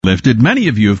lifted. Many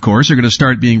of you, of course, are going to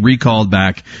start being recalled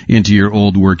back into your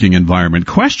old working environment.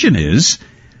 Question is,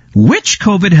 which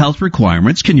COVID health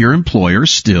requirements can your employer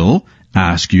still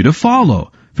ask you to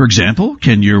follow? For example,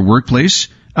 can your workplace,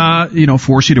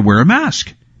 force you to wear a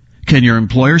mask? Can your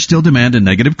employer still demand a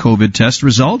negative COVID test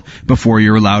result before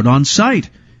you're allowed on site?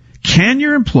 Can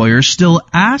your employer still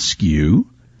ask you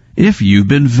if you've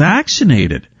been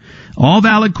vaccinated? All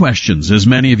valid questions as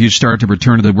many of you start to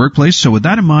return to the workplace. So with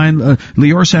that in mind,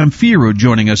 Lior Samfiru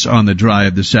joining us on the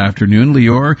drive this afternoon.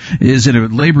 Lior is a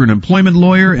labor and employment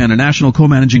lawyer and a national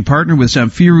co-managing partner with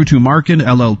Samfiru Tumarkin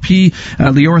LLP.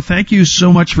 Lior, thank you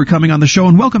so much for coming on the show,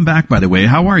 and welcome back, by the way.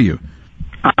 How are you?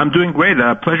 I'm doing great.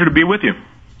 Pleasure to be with you.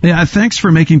 Yeah, thanks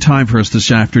for making time for us this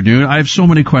afternoon. I have so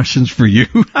many questions for you.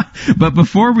 But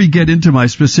before we get into my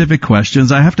specific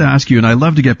questions, I have to ask you, and I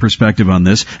love to get perspective on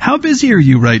this, how busy are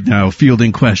you right now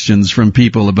fielding questions from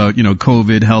people about,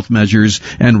 COVID, health measures,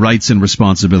 and rights and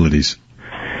responsibilities?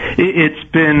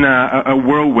 It's been a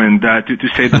whirlwind, to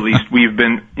say the least. We've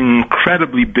been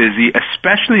incredibly busy,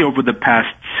 especially over the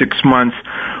past 6 months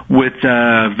with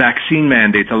vaccine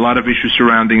mandates. A lot of issues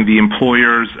surrounding the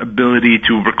employer's ability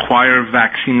to require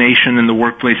vaccination in the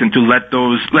workplace and to let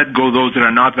go those that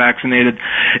are not vaccinated.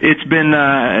 It's been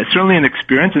certainly an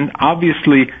experience, and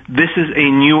obviously this is a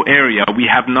new area. We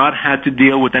have not had to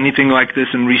deal with anything like this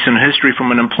in recent history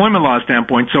from an employment law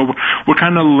standpoint, so we're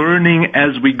kind of learning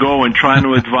as we go and trying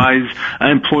to advise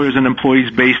employers and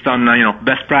employees based on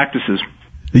best practices.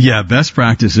 Yeah, best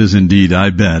practices indeed. I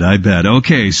bet.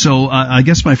 Okay, so I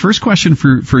guess my first question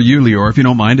for you, Lior, if you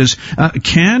don't mind, is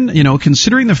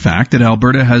considering the fact that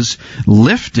Alberta has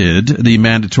lifted the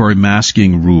mandatory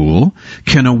masking rule,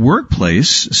 can a workplace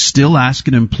still ask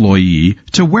an employee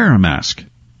to wear a mask?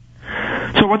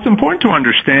 So what's important to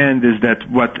understand is that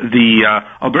what the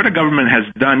Alberta government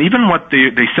has done, even what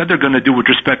they said they're going to do with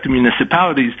respect to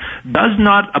municipalities, does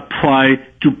not apply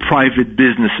to private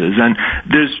businesses. And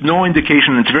there's no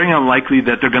indication, it's very unlikely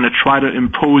that they're going to try to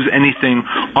impose anything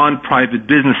on private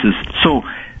businesses. So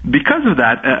because of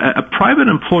that, a private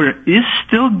employer is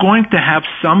still going to have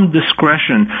some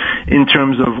discretion in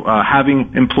terms of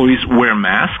having employees wear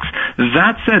masks.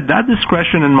 That said, that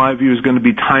discretion, in my view, is going to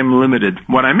be time limited.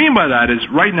 What I mean by that is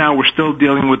right now we're still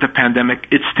dealing with the pandemic.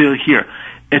 It's still here.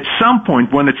 At some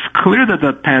point, when it's clear that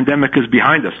the pandemic is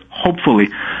behind us, hopefully,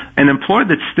 an employer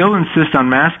that still insists on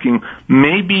masking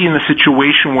may be in a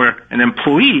situation where an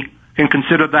employee can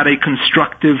consider that a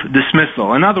constructive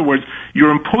dismissal. In other words, you're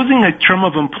imposing a term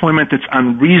of employment that's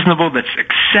unreasonable, that's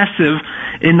excessive,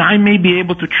 and I may be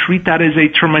able to treat that as a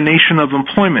termination of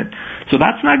employment. So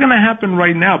that's not going to happen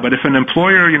right now, but if an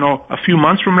employer, a few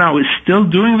months from now is still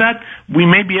doing that, we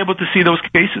may be able to see those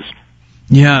cases.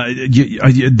 Yeah,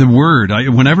 the word,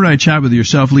 whenever I chat with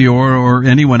yourself, Lior, or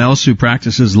anyone else who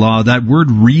practices law, that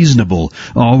word reasonable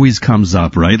always comes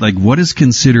up, right? Like, what is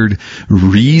considered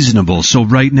reasonable? So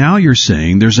right now you're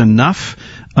saying there's enough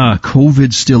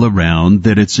COVID still around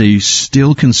that it's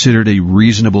still considered a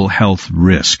reasonable health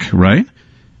risk, right?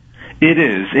 It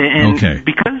is. And okay.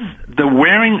 Because the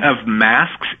wearing of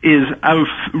masks is a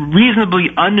reasonably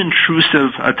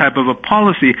unintrusive type of a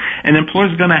policy, an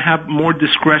employer is going to have more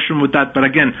discretion with that, but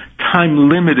again, time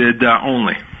limited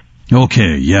only.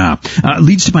 Okay, yeah.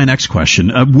 Leads to my next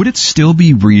question. Would it still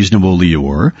be reasonable,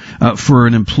 Lior, for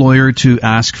an employer to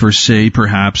ask for, say,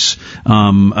 perhaps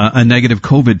a negative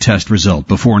COVID test result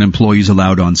before an employee is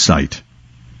allowed on site?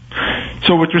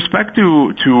 So with respect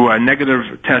to a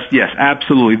negative test, yes,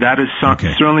 absolutely. That is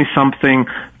certainly something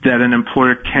that an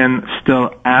employer can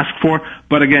still ask for.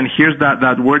 But again, here's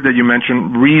that word that you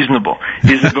mentioned, reasonable.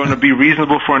 Is it going to be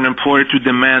reasonable for an employer to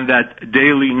demand that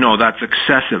daily? No, that's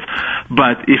excessive.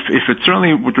 But if it's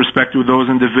certainly with respect to those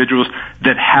individuals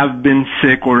that have been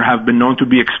sick or have been known to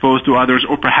be exposed to others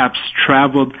or perhaps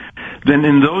traveled, then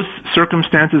in those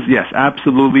circumstances, yes,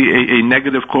 absolutely, a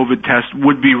negative COVID test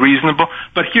would be reasonable.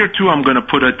 But here, too, I'm going to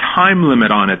put a time limit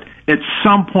on it. At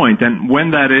some point, and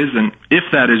when that is, and if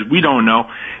that is, we don't know,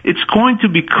 it's going to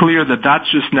be clear that that's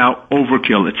just now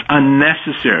overkill. It's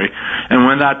unnecessary. And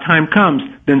when that time comes,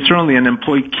 then certainly an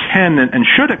employee can and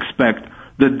should expect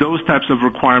that those types of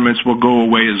requirements will go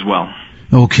away as well.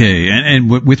 Okay, and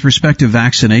with respect to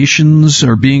vaccinations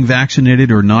or being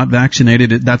vaccinated or not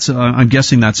vaccinated, that's I'm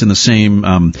guessing that's in the same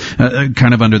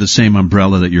kind of under the same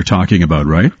umbrella that you're talking about,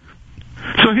 right?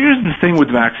 So here's the thing with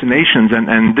vaccinations,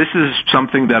 and this is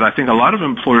something that I think a lot of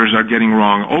employers are getting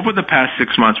wrong. Over the past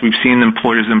 6 months, we've seen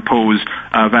employers impose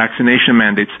vaccination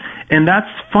mandates, and that's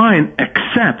fine,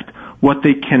 except what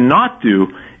they cannot do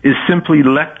is simply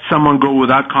let someone go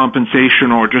without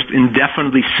compensation or just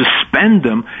indefinitely suspend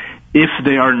them if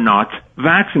they are not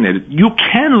vaccinated. You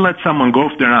can let someone go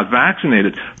if they're not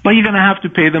vaccinated, but you're going to have to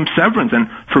pay them severance. And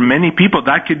for many people,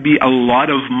 that could be a lot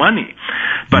of money.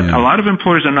 But a lot of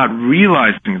employers are not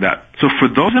realizing that. So for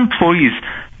those employees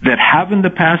that have in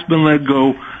the past been let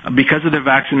go because of their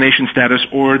vaccination status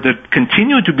or that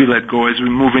continue to be let go as we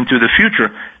move into the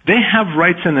future, they have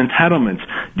rights and entitlements.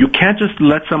 You can't just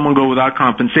let someone go without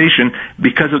compensation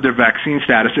because of their vaccine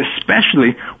status,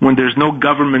 especially when there's no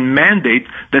government mandate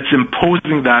that's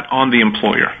imposing that on the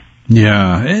employer.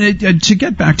 Yeah. To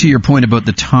get back to your point about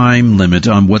the time limit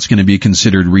on what's going to be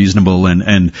considered reasonable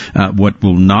and what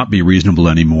will not be reasonable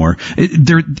anymore,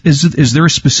 is there a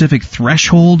specific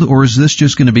threshold, or is this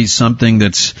just going to be something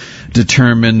that's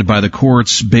determined by the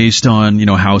courts based on,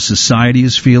 how society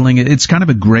is feeling? It's kind of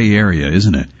a gray area,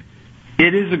 isn't it?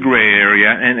 It is a gray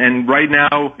area, and right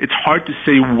now it's hard to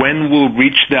say when we'll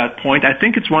reach that point. I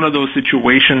think it's one of those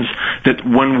situations that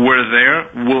when we're there,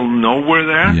 we'll know we're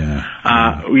there.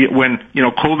 Yeah. When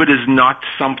COVID is not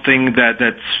something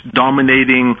that's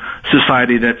dominating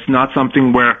society, that's not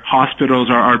something where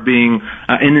hospitals are being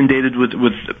inundated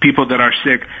with people that are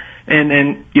sick.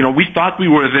 And we thought we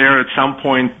were there at some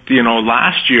point,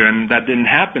 last year, and that didn't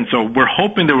happen. So we're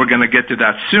hoping that we're going to get to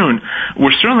that soon.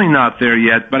 We're certainly not there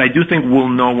yet, but I do think we'll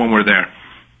know when we're there.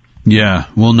 Yeah,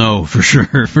 we'll know for sure.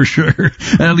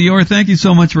 Lior, thank you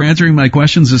so much for answering my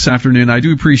questions this afternoon. I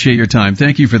do appreciate your time.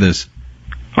 Thank you for this.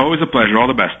 Always a pleasure. All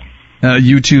the best.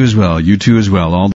 You too as well. All